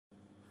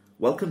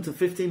Welcome to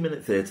 15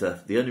 Minute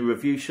Theatre, the only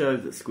review show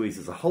that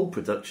squeezes a whole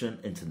production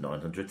into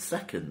 900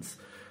 seconds.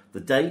 The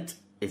date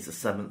is the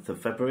 7th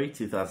of February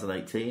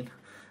 2018,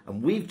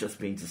 and we've just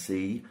been to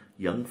see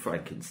Young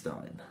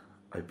Frankenstein.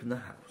 Open the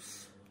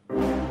house.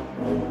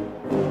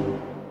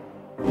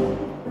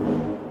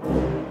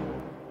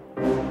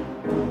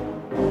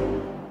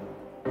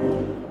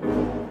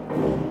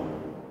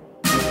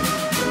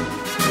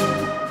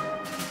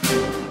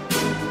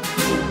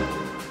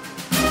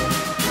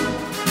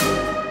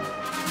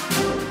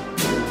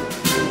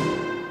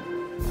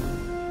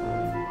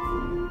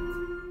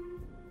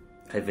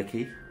 Hey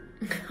Vicky.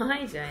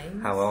 Hi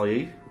James. How are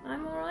you?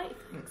 I'm alright,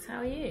 thanks. How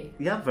are you?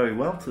 Yeah, very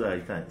well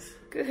today, thanks.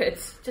 Good.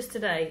 Just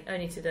today.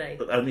 Only today.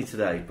 Only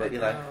today, but you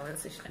know,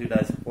 that's a shame. who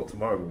knows what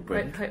tomorrow will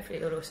bring. Hopefully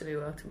it'll also be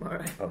well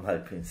tomorrow. I'm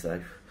hoping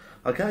so.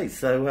 Okay,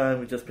 so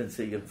we've just been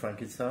seeing Young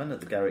Frankenstein at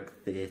the Garrick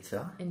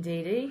Theatre.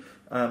 Indeedy.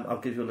 I'll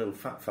give you a little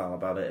fact file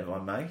about it if I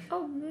may.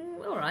 Oh,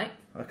 alright.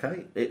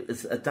 Okay, it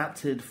was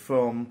adapted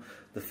from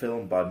the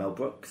film by Mel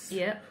Brooks.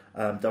 Yeah.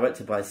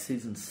 Directed by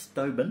Susan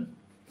Stobin.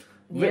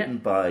 Yeah. Written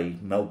by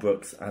Mel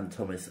Brooks and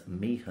Thomas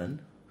Meehan.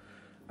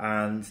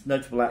 And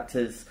notable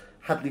actors,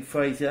 Hadley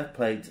Fraser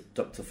played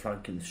Dr.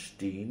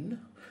 Frankenstein.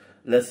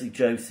 Leslie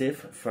Joseph,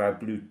 Frau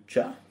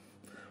Blucher.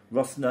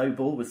 Ross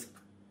Noble was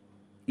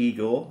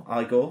Igor.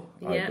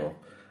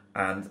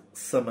 And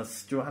Summer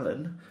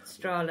Strallen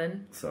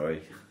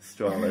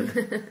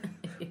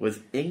was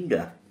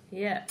Inga.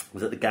 Yeah.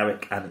 Was at the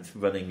Garrick, and it's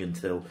running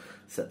until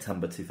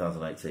September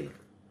 2018.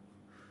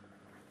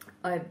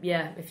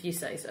 Yeah, if you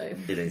say so.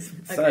 It is.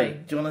 Okay. So,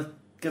 do you want to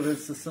give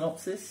us a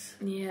synopsis?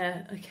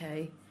 Yeah,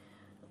 okay.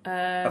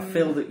 I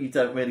feel that you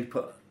don't really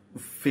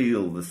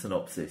feel the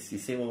synopsis. You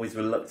seem always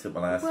reluctant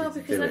when I ask you to do it.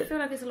 Well, because I feel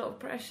like it's a lot of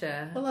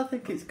pressure. Well, I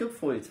think it's good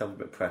for you to have a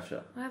bit of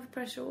pressure. I have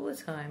pressure all the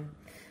time.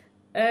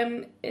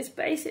 It's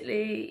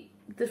basically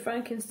the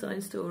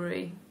Frankenstein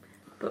story,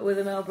 but with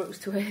a Mel Brooks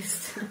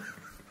twist.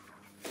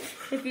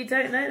 If you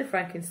don't know the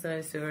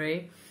Frankenstein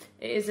story,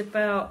 it is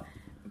about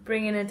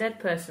bringing a dead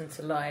person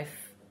to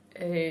life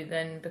who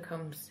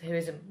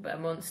is a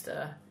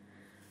monster,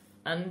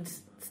 and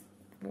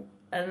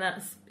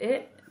that's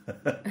it.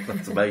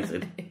 That's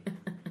amazing.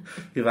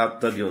 You've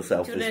outdone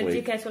yourself this week. Do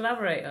you care to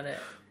elaborate on it?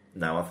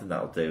 No, I think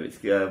that'll do.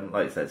 It's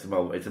like I said, it's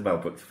a Mel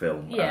Brooks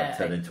film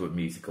turned into a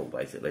musical,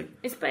 basically.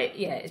 It's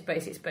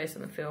based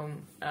on the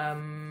film,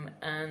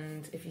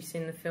 and if you've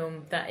seen the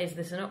film, that is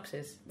the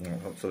synopsis. Yeah,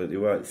 absolutely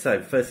right.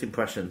 So, first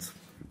impressions.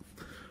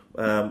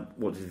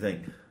 What do you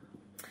think?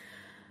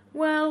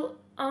 Well,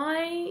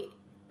 I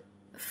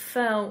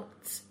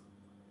felt...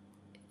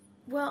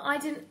 Well, I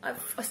didn't...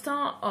 I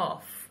start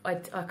off, I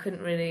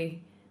couldn't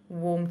really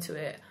warm to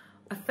it.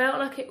 I felt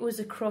like it was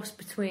a cross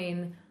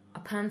between a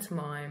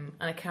pantomime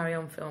and a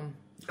carry-on film.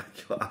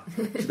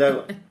 You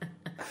know,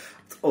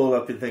 that's all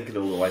I've been thinking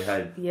all the way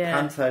home. Yeah.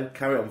 Panto,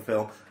 carry-on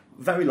film,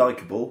 very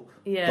likeable,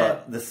 yeah.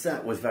 But the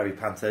set was very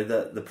panto.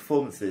 The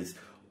performances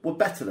were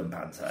better than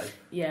panto.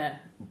 Yeah,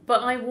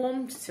 but I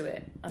warmed to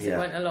it as it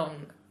went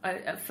along.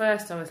 At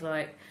first I was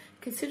like,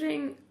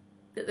 considering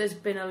that there's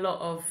been a lot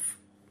of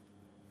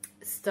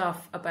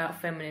stuff about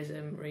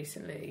feminism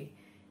recently,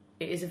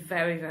 it is a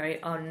very, very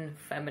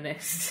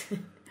unfeminist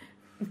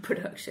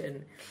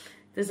production.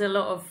 There's a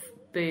lot of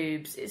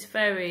boobs. It's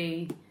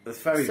very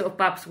sort of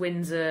Babs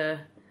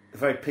Windsor. It's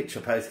very picture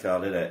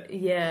postcard, isn't it?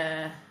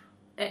 Yeah.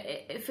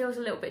 It feels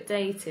a little bit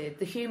dated.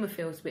 The humour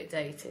feels a bit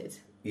dated.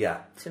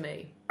 Yeah. To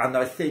me. And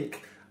I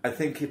think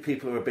if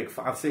people are a big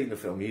fan... I've seen the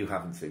film. You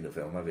haven't seen the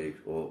film, have you?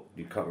 Or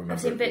you can't remember?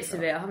 I've seen bits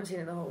of it. I haven't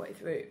seen it the whole way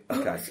through.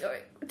 Okay. Sorry.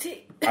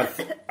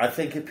 I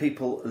think if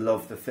people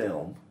love the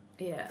film,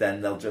 yeah,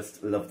 then they'll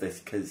just love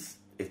this because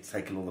it's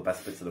taken all the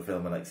best bits of the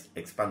film and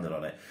expanded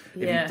on it.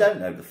 If Yeah. you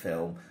don't know the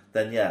film,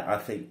 then I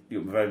think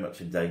you're very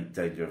much in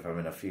danger of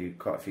having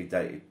quite a few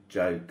dated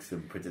jokes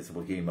and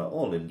predictable humour,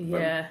 all in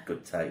very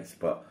good taste.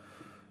 But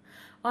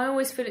I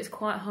always feel it's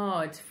quite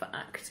hard for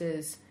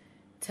actors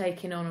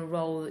taking on a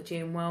role that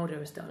Gene Wilder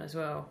has done as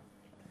well.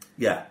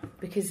 Yeah.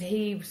 Because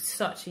he's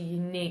such a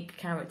unique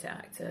character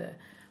actor.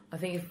 I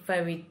think it's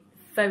very,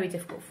 very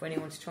difficult for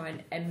anyone to try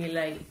and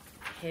emulate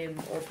him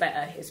or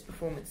better his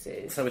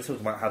performances. So we're talking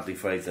about Hadley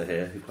Fraser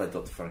here, who played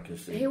Dr.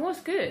 Frankenstein. He was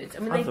good.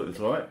 I thought it was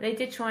all right. They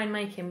did try and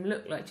make him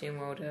look like Gene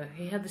Wilder.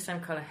 He had the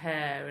same colour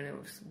hair and it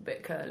was a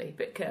bit curly,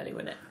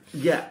 wasn't it?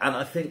 Yeah, and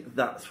I think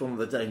that's one of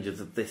the dangers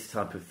of this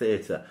type of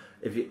theatre.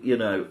 If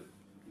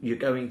you're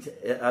going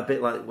to, a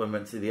bit like when we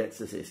went to The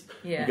Exorcist,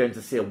 you're going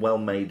to see a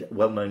well-made,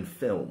 well-known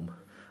film,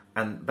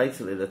 and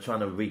basically they're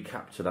trying to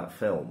recapture that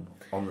film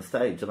on the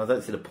stage, and I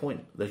don't see the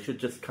point. They should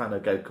just kind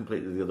of go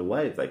completely the other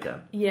way if they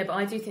can. Yeah, but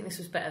I do think this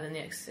was better than The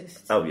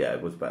Exorcist. Oh yeah,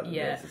 it was better than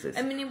The Exorcist.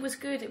 I mean, it was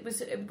good. It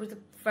was a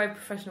very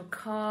professional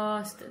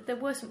cast. There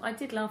were some... I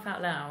did laugh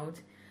out loud.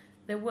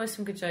 There were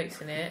some good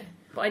jokes in it,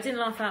 but I only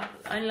laughed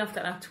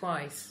out loud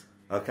twice.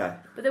 Okay.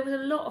 But there was a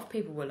lot of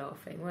people were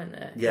laughing, weren't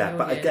there? Yeah,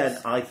 but again,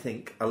 I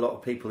think a lot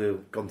of people who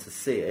have gone to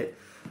see it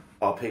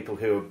are people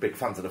who are big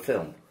fans of the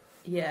film.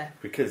 Yeah.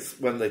 Because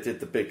when they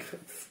did the big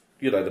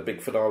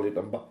finale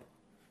number,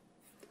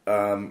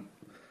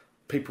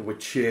 people were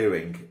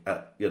cheering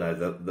at, you know,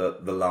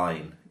 the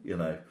line, you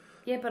know.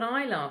 Yeah, but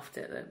I laughed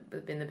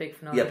at being the big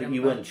finale. Yeah, but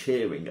you weren't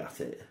cheering at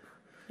it.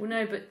 Well,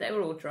 no, but they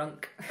were all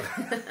drunk.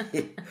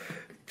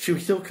 Should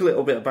we talk a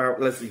little bit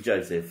about Leslie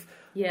Joseph?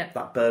 Yeah.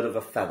 That bird of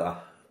a feather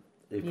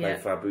who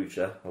played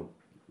Fabucha, or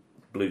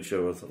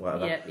Blucher or something like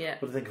that. Yeah.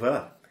 What do you think of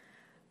her?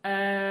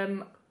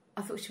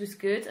 I thought she was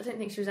good. I don't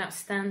think she was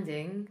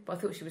outstanding, but I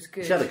thought she was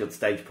good. She had a good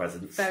stage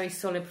presence. Very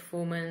solid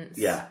performance.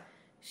 Yeah.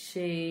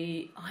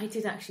 I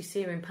did actually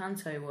see her in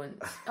Panto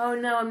once. Oh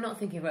no, I'm not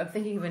thinking of her. I'm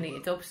thinking of Anita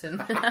Dobson.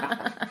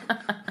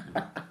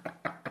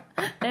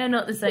 They're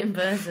not the same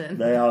person.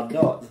 They are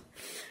not.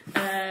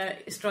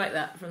 Strike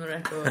that from the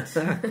record.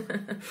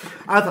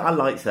 I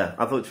liked her.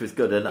 I thought she was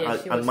good,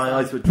 and my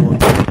eyes were drawn.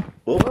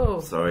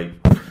 Sorry,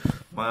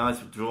 my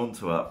eyes were drawn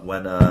to her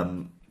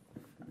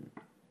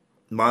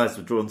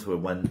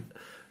when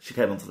she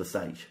came onto the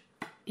stage.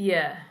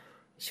 Yeah,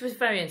 she was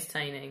very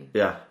entertaining.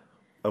 Yeah,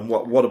 and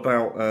what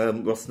about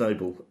Ross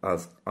Noble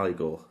as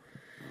Igor?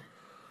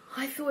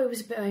 I thought it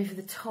was a bit over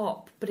the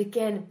top, but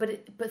again,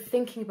 but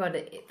thinking about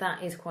it,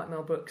 that is quite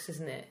Mel Brooks,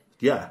 isn't it?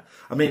 Yeah,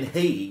 I mean,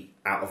 he,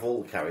 out of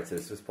all the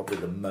characters, was probably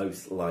the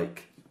most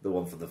like the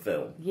one for the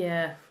film.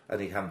 Yeah.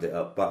 And he hammed it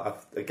up, but I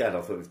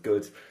thought it was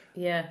good.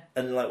 Yeah.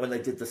 And like when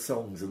they did the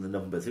songs and the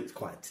numbers, it was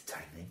quite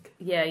entertaining.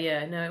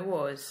 Yeah, no, it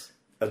was.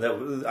 And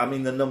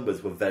the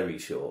numbers were very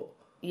short.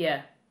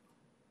 Yeah.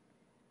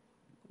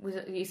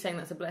 Are you saying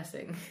that's a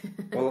blessing?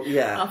 Well,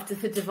 yeah. After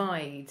the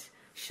divide,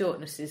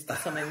 shortness is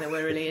something that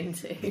we're really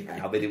into.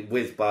 Yeah, I mean, it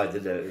whizzed by,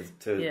 didn't it? It was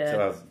 2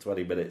 hours and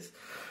 20 minutes.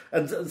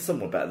 And some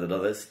were better than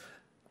others.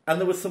 And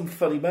there were some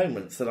funny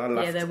moments, and I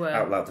laughed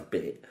out loud a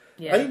bit.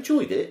 Yeah. I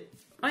enjoyed it.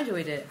 I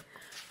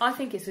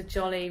think it's a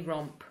jolly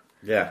romp.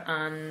 Yeah.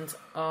 And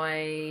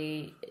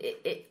I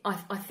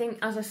think,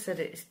 as I said,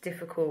 it's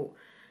difficult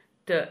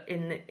that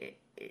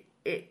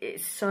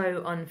it's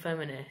so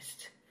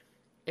unfeminist.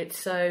 It's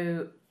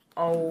so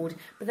old.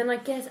 But then I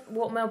guess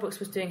what Mel Brooks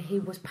was doing, he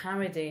was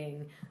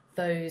parodying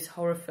those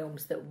horror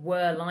films that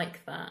were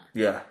like that.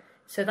 Yeah.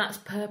 So that's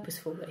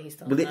purposeful that he's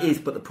done that. Well, it is,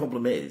 but the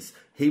problem is,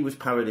 he was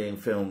parodying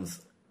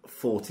films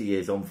 40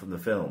 years on from the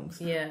films.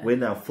 Yeah. We're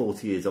now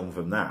 40 years on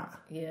from that.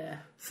 Yeah.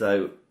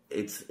 So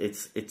it's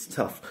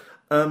tough.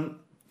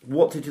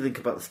 What did you think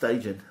about the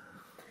staging?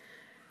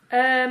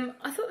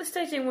 I thought the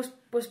staging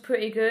was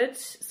pretty good.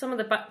 Some of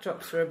the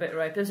backdrops were a bit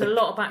rope. There was a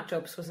lot of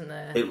backdrops, wasn't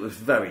there? It was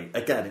very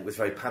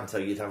panto.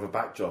 You'd have a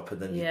backdrop and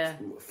then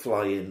you'd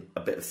fly in a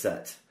bit of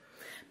set.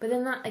 But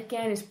then that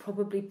again is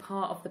probably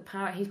part of the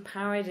power. He's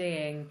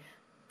parodying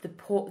the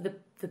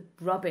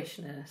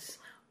rubbishness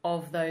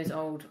of those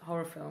old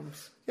horror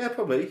films. Yeah,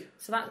 probably.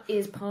 So that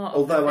is part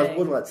of the thing. I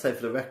would like to say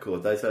for the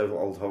record, those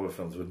old horror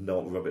films were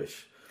not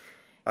rubbish.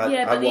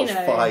 I watched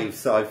 5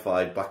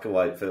 sci-fi black and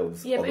white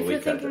films on the weekend. Yeah, but if you're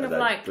thinking of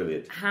like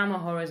brilliant. Hammer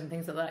horrors and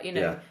things like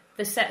that,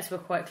 the sets were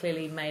quite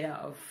clearly made out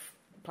of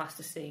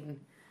plasticine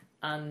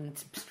and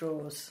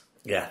straws.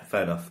 Yeah,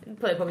 fair enough.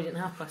 But they probably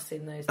didn't have plasticine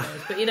in those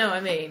days, but you know what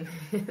I mean.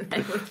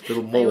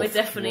 they were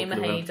definitely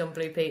made on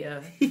Blue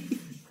Peter.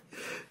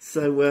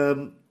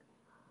 So,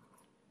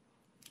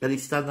 any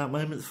standout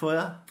moments for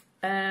you?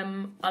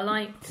 I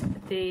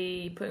liked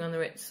the Putting on the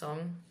Ritz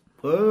song.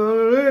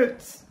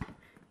 Ritz!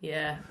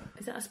 Yeah.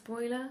 Is that a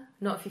spoiler?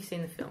 Not if you've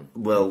seen the film.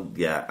 Well,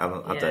 yeah, I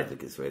don't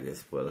think it's really a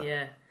spoiler.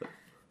 Yeah.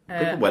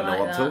 People won't know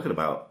what I'm talking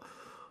about.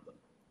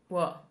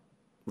 What?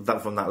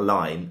 That from that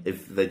line,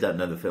 if they don't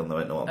know the film, they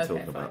won't know what I'm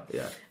talking about.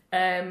 Yeah.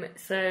 I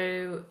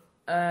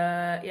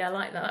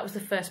like that. That was the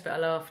first bit I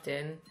laughed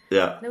in.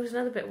 Yeah. There was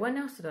another bit. When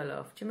else did I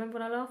laugh? Do you remember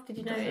when I laughed? Did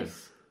you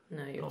notice?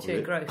 No, you were too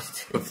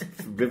engrossed.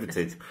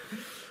 Riveted.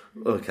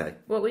 Okay.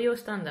 What were your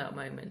standout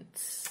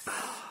moments?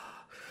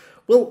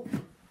 Well,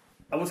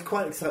 I was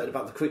quite excited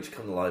about the creature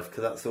coming alive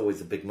because that's always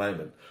a big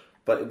moment,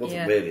 but it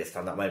wasn't really a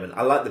standout moment.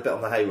 I liked the bit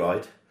on the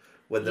hayride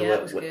when they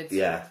that was good.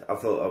 Yeah, I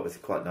thought it was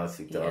quite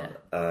nicely done.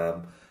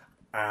 Yeah.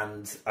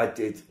 And I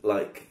did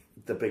like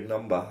the big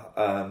number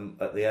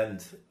at the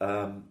end.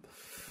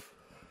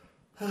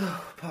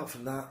 Apart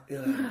from that,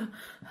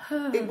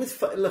 it was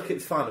fun. Look,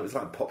 it's fun. It was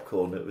like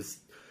popcorn.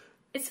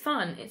 It's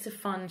fun. It's a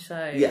fun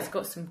show. Yeah. It's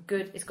got a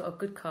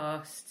good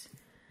cast.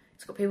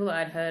 It's got people that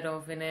I'd heard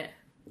of in it.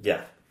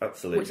 Yeah,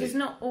 absolutely. Which is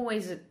not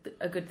always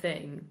a good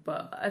thing,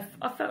 but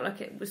I felt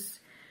like it was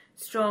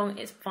strong.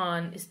 It's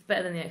fun. It's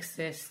better than The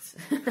Exorcist.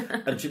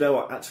 And do you know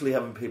what? Actually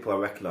having people I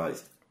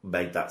recognised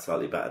made that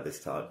slightly better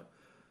this time.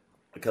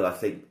 Because I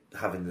think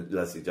having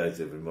Leslie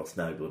Joseph and Ross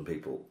Noble and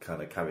people kind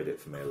of carried it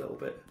for me a little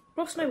bit.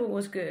 Ross Noble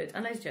was good,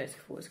 and Leslie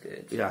Joseph was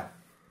good. Yeah.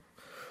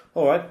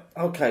 All right.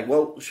 Okay.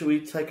 Well, shall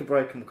we take a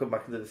break and we'll come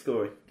back into the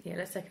story? Yeah,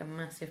 let's take a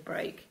massive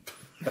break.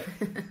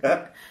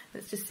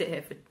 Let's just sit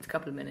here for a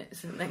couple of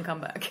minutes and then come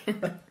back.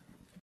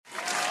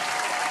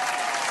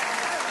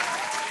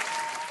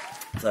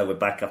 So we're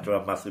back after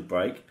our massive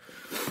break.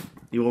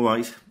 You all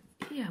right?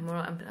 Yeah, I'm all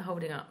right. I'm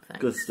holding up,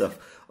 thanks. Good stuff.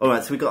 All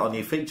right, so we got our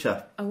new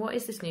feature. Oh, what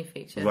is this new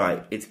feature?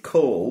 Right, it's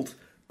called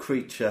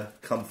Creature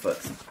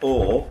Comforts,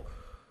 or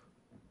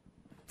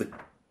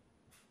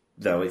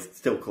No, it's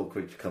still called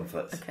Creature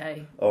Comforts.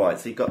 Okay. All right,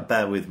 so you've got to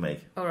bear with me.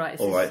 All right.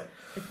 All right.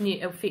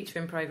 A feature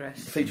in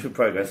progress. Feature in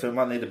progress, so we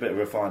might need a bit of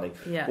refining.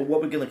 Yeah. But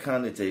what we're going to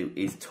kind of do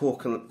is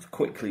talk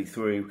quickly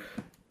through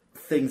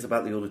things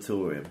about the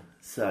auditorium.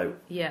 So,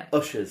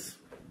 ushers.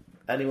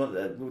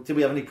 Anyone? Did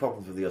we have any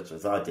problems with the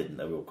ushers? I didn't.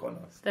 They were all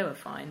quite nice. They were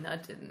fine. I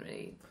didn't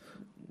really.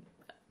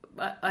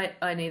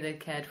 I neither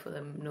cared for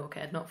them nor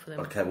cared not for them.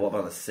 Okay, what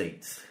about the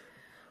seats?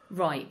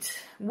 Right,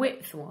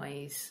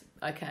 width-wise,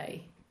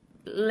 okay.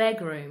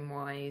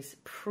 Legroom-wise,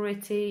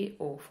 pretty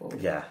awful.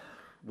 Yeah,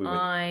 we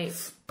were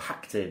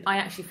packed in. I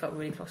actually felt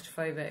really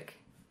claustrophobic.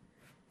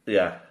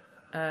 Yeah.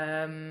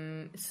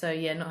 So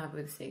yeah, not happy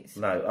with the seats.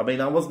 No, I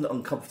mean I wasn't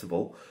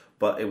uncomfortable,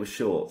 but it was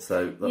short,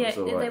 so that was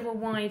all right. They were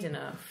wide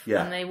enough.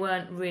 Yeah. And they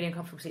weren't really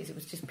uncomfortable seats. It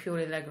was just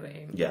purely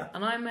legroom. Yeah.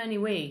 And I'm only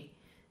wee,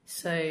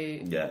 so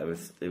yeah, it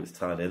was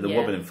tiny. And the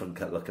woman in front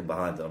kept looking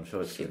behind her. I'm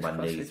sure it's because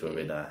my knees were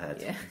in her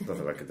head. Yeah.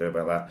 Nothing I could do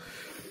about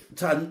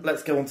that.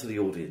 Let's go on to the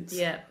audience.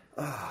 Yeah.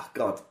 Oh,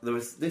 God. There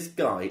was this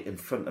guy in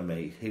front of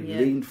me who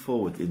leaned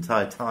forward the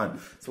entire time.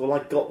 So all I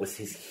got was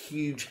his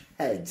huge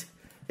head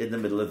in the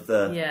middle of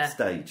the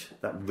stage.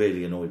 That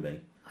really annoyed me.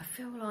 I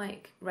feel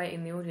like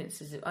rating the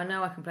audiences. I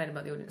know I complain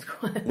about the audience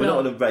quite a lot. We're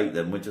not going to rate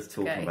them, we're just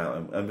talking about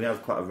them. And we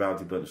have quite a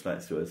rowdy bunch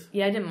next to us.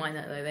 Yeah, I didn't mind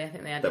that though. I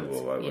think they had. They were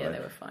all right, they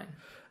were fine.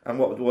 And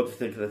what do you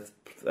think of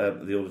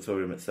the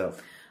auditorium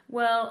itself?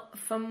 Well,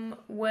 from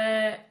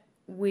where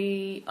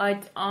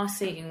our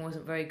seating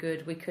wasn't very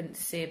good. We couldn't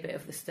see a bit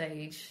of the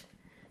stage.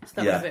 So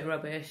that was a bit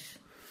rubbish.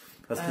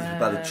 That's because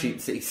about the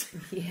cheap seats.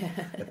 Yeah.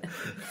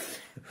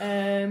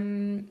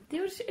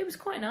 It was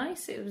quite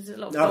nice. It was a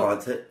lot of I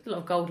liked it. A lot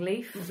of gold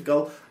leaf. It was a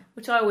gold.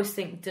 Which I always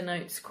think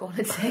denotes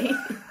quality.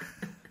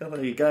 Oh,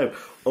 there you go.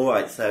 All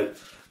right, so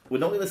we're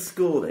not going to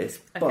score this,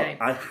 but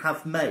I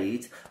have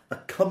made a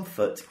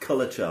comfort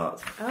colour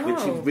chart,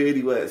 which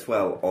really works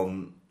well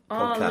on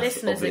podcasts. Our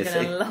listeners obviously.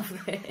 are going to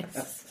love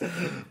this.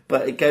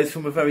 But it goes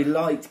from a very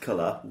light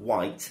colour,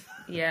 white,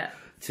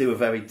 to a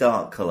very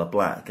dark colour,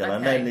 black. And I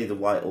know neither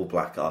white or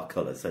black are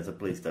colours, so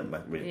please don't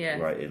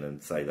write in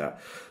and say that.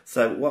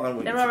 So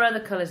there are other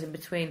colours in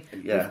between.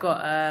 Yeah. We've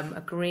got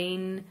a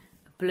green,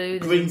 blue,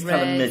 green's red,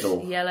 kind of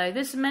middle, yellow.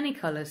 There's many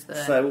colours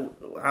there. So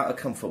out of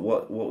comfort,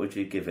 what would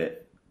you give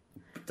it?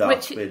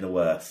 Dark being the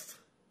worst.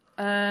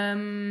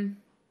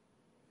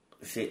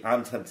 See,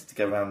 I'm tempted to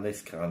go around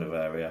this kind of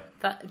area.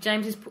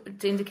 James is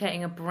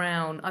indicating a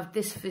brown.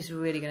 This is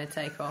really going to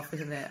take off,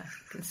 isn't it?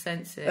 I can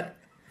sense it.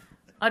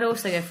 I'd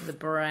also go for the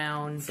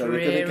brown. So we're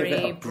going to give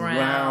it a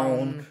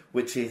brown,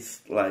 which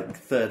is like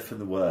third from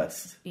the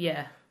worst.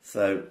 Yeah.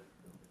 So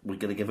we're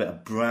going to give it a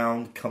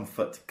brown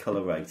comfort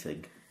colour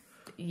rating.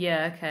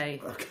 Yeah,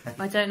 okay.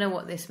 I don't know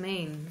what this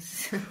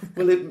means.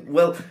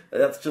 well,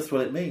 that's just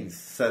what it means.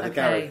 So the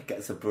Gareth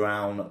gets a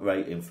brown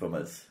rating from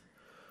us.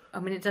 I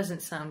mean, it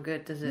doesn't sound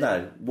good, does it?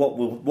 No. What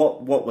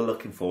we're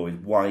looking for is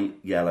white,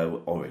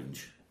 yellow,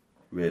 orange.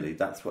 Really,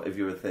 that's what. If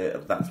you're a theatre,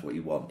 that's what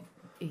you want.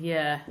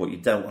 Yeah. What you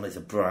don't want is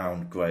a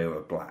brown, grey, or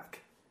a black.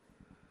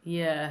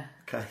 Yeah.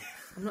 Okay.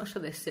 I'm not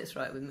sure this sits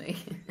right with me.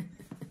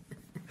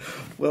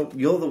 Well,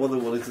 you're the one that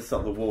wanted to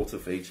stop the water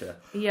feature.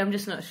 Yeah, I'm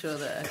just not sure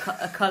that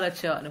a colour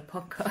chart and a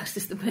podcast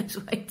is the best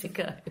way to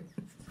go.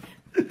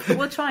 But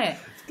we'll try it.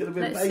 It's going to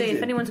be Let's amazing. see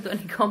if anyone's got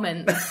any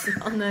comments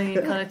on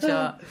the colour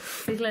chart.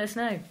 Please let us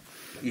know.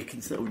 You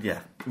can say,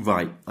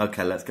 right.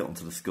 Okay, let's get on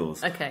to the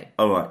scores. Okay.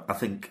 All right, I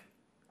think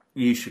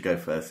you should go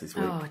first this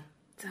week. Oh,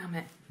 damn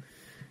it.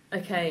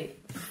 Okay,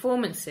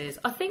 performances.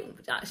 I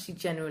think actually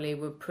generally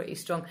were pretty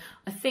strong.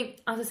 I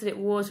think, as I said, it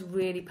was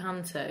really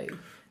panto.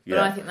 But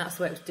I think that's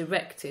the way it was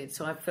directed,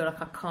 so I feel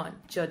like I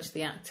can't judge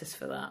the actors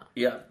for that.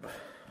 Yeah.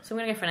 So I'm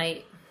going to go for an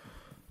 8.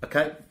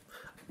 Okay.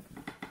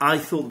 I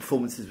thought the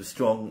performances were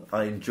strong.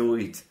 I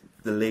enjoyed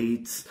the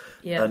leads.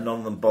 Yeah. None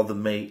of them bothered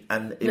me.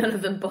 And none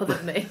of them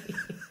bothered me.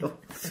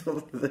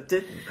 They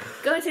didn't.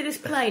 Go and see this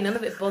play. None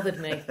of it bothered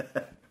me.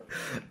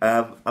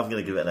 I'm going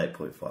to give it an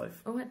 8.5.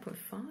 Oh,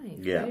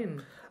 8.5. Yeah.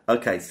 Boom.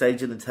 Okay,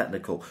 staging and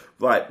technical.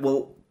 Right,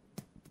 well,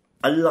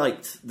 I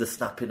liked the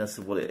snappiness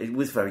of it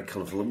was very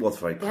colourful. It was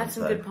very They had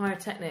some good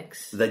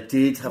pyrotechnics. They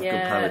did have good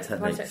pyrotechnics. The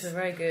pyrotechnics were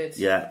very good.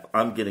 Yeah,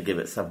 I'm going to give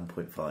it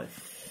 7.5.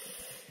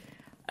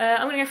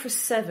 I'm going to go for a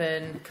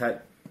 7. Okay.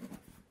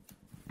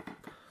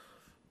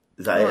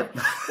 Is that it?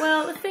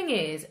 Well, the thing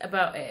is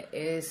about it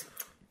is,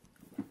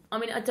 I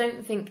mean, I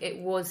don't think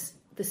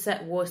the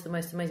set was the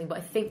most amazing, but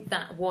I think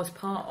that was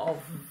part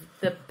of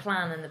the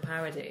plan and the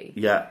parody.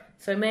 Yeah.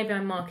 So maybe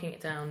I'm marking it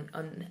down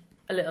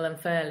a little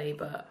unfairly,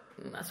 but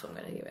that's what I'm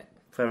going to give it.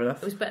 Fair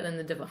enough. It was better than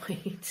The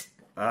Divide.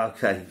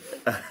 Okay.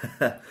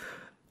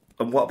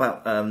 And what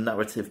about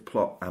narrative,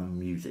 plot and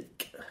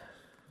music?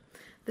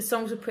 The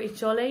songs were pretty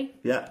jolly.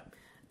 Yeah.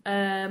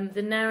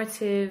 The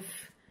narrative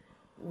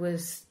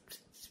was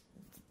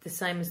the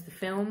same as the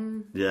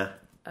film. Yeah.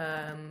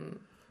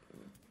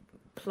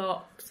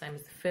 Plot, same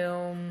as the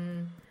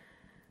film.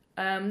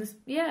 I'm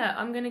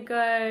going to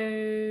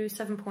go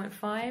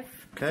 7.5.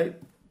 Okay.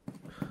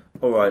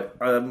 All right.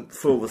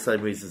 For all the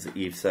same reasons that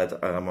you've said,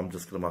 I'm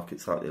just going to mark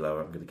it slightly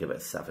lower. I'm going to give it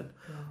a 7.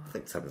 Oh. I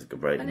think 7's a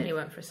good rating. I nearly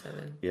went for a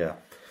 7. Yeah.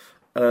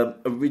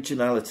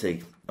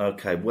 Originality.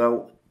 Okay,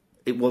 well,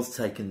 it was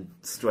taken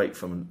straight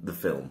from the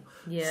film.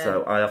 Yeah.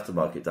 So I have to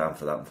mark it down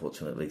for that,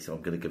 unfortunately. So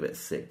I'm going to give it a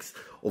 6.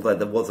 Although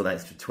there was an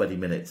extra 20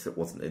 minutes that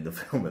wasn't in the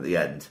film at the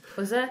end.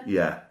 Was there?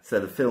 Yeah. So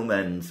the film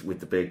ends with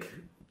the big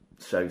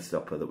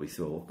showstopper that we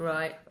saw.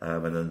 Right.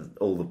 And then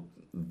all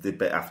the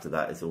bit after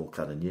that is all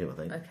kind of new, I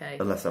think. Okay.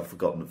 Unless I've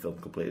forgotten the film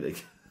completely.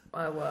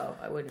 Oh, well,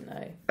 I wouldn't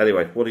know.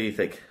 Anyway, what do you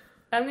think?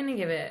 I'm going to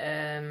give it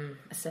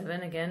a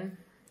 7 again.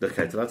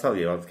 Okay, did I tell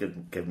you I was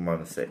giving mine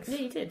a 6? Yeah,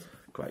 you did.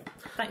 Great.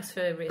 Thanks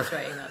for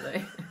reiterating that,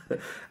 though.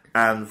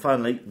 And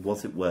finally,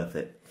 was it worth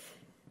it?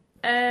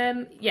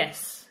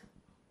 Yes.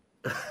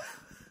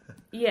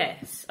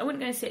 Yes. I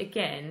wouldn't go and see it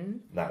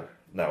again. No,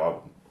 I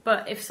wouldn't.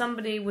 But if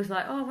somebody was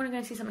like, oh, I want to go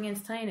and see something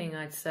entertaining,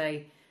 I'd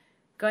say,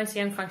 go and see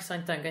Young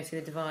Frankenstein, don't go and see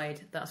The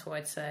Divide. That's what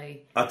I'd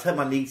say. I'd take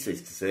my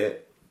nieces to see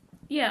it.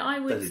 Yeah, I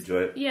would. They'd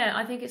enjoy it. Yeah,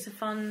 I think it's a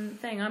fun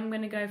thing. I'm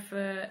going to go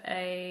for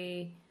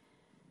a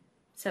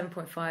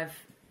 7.5.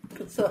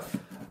 Good stuff.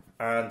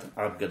 And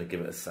I'm going to give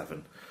it a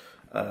 7,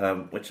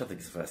 which I think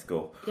is a fair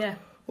score. Yeah.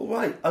 All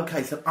right.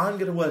 Okay, so I'm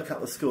going to work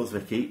out the scores,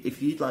 Vicky.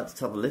 If you'd like to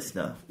tell the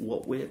listener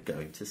what we're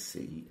going to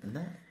see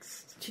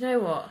next. Do you know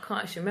what? I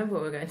can't actually remember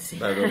what we're going to see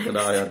No, next. nor can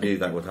I. I knew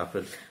that would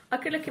happen. I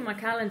could look in my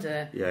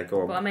calendar. Yeah,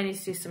 go on. But I may need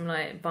to do some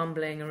like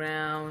bumbling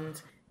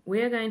around.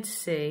 We're going to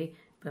see...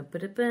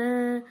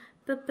 Ba-ba-da-ba,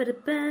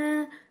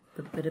 ba-ba-da-ba,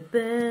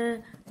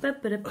 ba-ba-da-ba,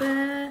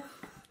 ba-ba-da-ba.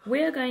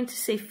 We're going to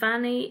see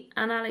Fanny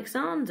and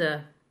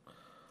Alexander.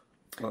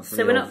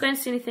 So we're not going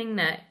to see anything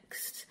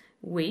next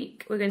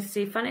week. We're going to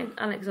see Fanny and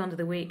Alexander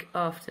the week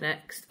after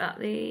next at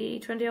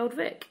the Trendy Old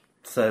Vic.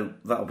 So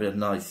that'll be a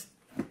nice,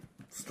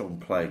 strong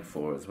play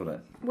for us, won't it?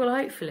 Well,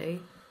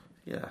 hopefully.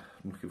 Yeah,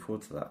 I'm looking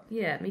forward to that.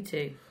 Yeah, me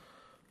too.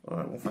 All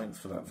right, well, thanks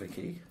for that,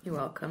 Vicky. You're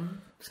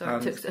welcome.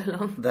 Sorry it took so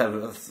long. That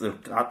was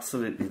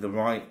absolutely the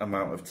right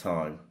amount of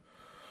time.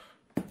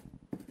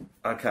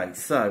 Okay,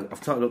 so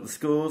I've titled up the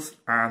scores,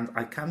 and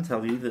I can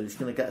tell you that it's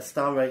going to get a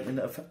star rating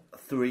of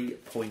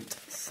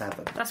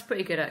 3.7. That's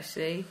pretty good,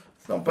 actually.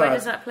 It's not bad. Where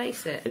does that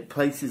place it? It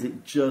places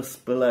it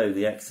just below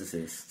The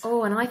Exorcist.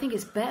 Oh, and I think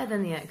it's better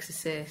than The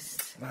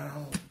Exorcist.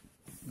 Well,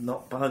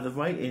 not by the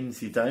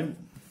ratings, you don't.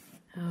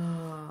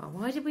 Oh,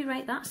 why did we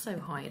rate that so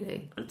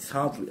highly? It's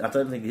hardly. I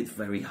don't think it's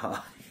very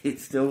high.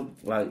 It's still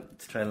like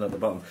trailing at the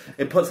bottom.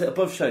 It puts it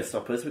above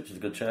Showstoppers, which is a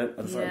good show,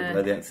 and slightly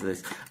below The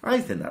Exorcist. I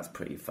think that's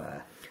pretty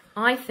fair.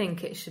 I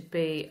think it should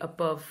be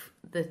above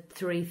the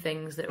 3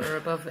 things that were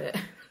above it.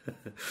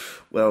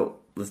 Well,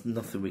 there's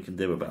nothing we can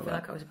do about that. I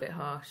feel like I was a bit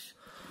harsh.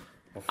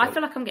 I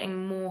feel like I'm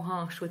getting more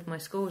harsh with my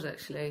scores,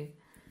 actually.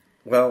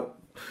 Well,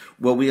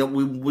 we are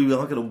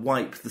going to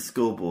wipe the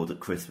scoreboard at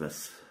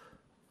Christmas.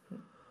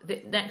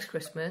 Next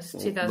Christmas,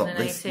 Well,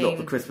 2018. Not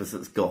the Christmas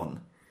that's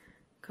gone.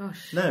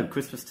 Gosh. No,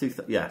 Christmas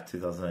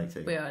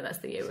 2018. We are, that's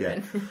the year we're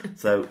in.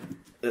 So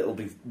it'll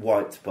be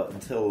wiped, but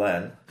until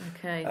then,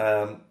 okay.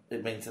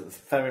 It means that the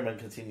Ferryman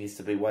continues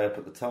to be way up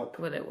at the top.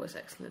 Well, it was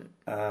excellent.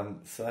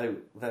 So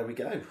there we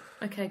go.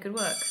 Okay, good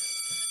work.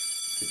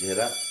 Did you hear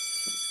that?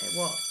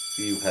 What?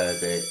 You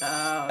heard it.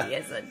 Oh,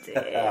 yes, I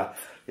did.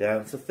 Yeah,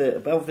 it's a theatre.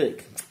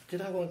 Belvic. Do you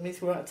know what it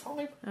means we're out of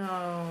time?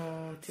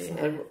 Oh, dear.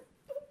 So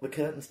the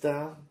curtain's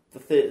down, the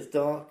theatre's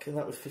dark, and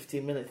that was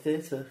 15-minute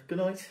theatre. Good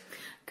night.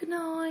 Good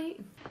night.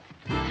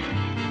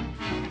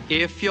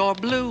 If you're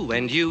blue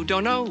and you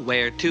don't know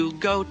where to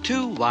go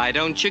to, why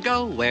don't you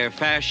go where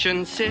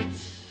fashion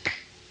sits?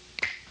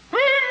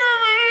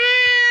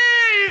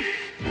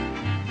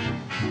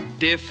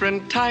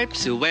 Different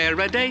types who wear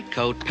a day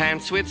coat,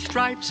 pants with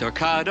stripes, or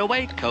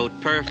cutaway coat,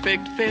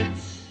 perfect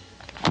fits.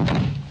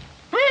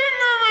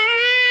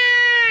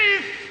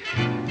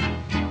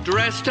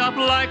 Dressed up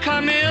like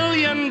 $1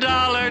 million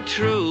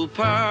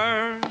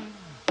trooper,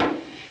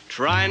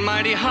 trying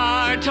mighty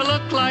hard to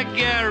look like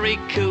Gary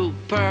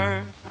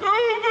Cooper.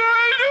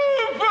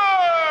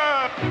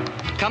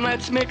 Come,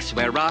 let's mix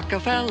where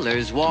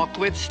Rockefellers walk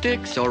with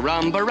sticks or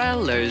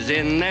umbrellas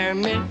in their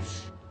midst.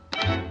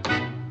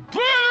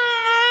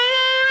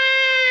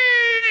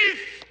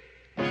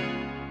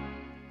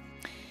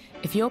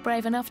 If you're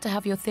brave enough to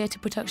have your theatre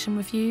production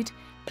reviewed,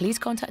 please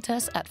contact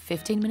us at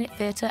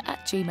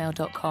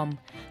 15minutetheatre@gmail.com.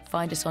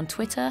 Find us on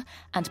Twitter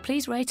and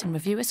please rate and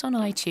review us on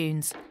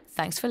iTunes.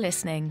 Thanks for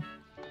listening.